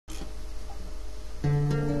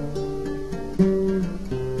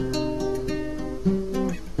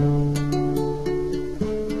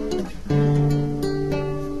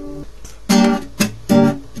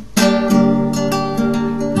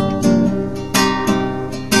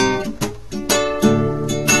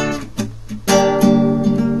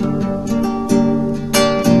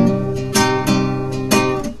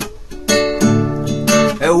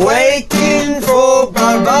Waiting for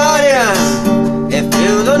Barbarian. If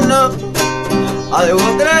you don't know, all the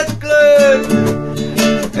water is clear.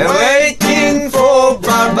 Waiting for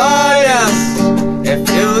Barbarian. If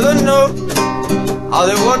you don't know, all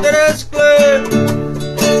the water is clear.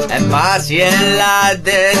 And passing like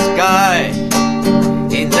the sky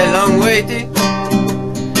in the long waiting.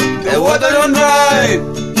 The water don't dry.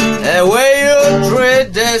 The way you treat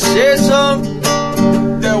the season.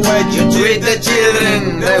 The way you treat the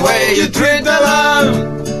children, the way you treat the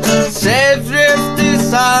land. Save drifty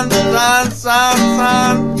sun.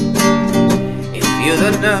 If you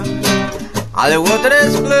don't know, all the water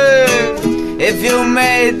is clear. If you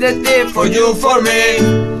made the tea for you, for me,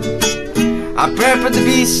 I prepare the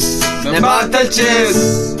beast, the battle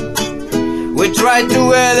chest. We try to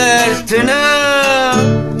weather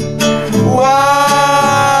tonight. Why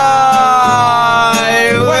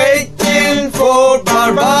waiting for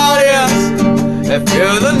Barbarians? If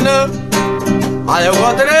you don't know, all the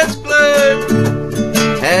water is clear.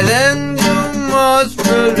 And then you must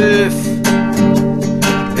believe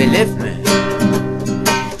me.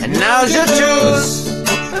 And now you choose,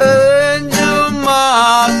 and you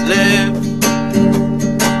must live.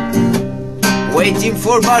 Waiting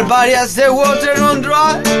for Barbarians, the water don't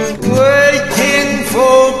dry. Waiting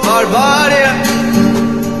for Barbarians.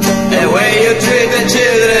 The way you treat the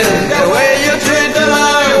children, the way you treat the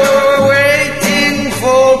life. We're waiting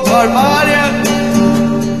for Barbarian.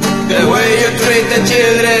 The way you treat the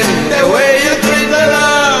children, the way you treat the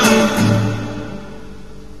life.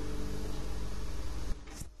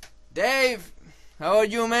 Dave, how are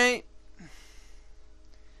you, mate?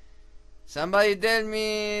 Somebody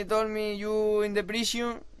told me you in the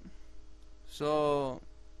prison, so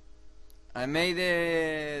I made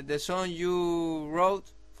the song you wrote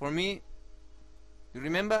for me. You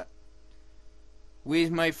remember?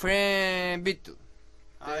 With my friend Vito.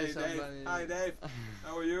 Hi Dave,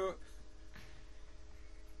 how are you?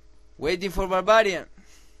 Waiting for Barbarian.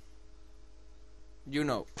 You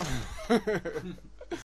know.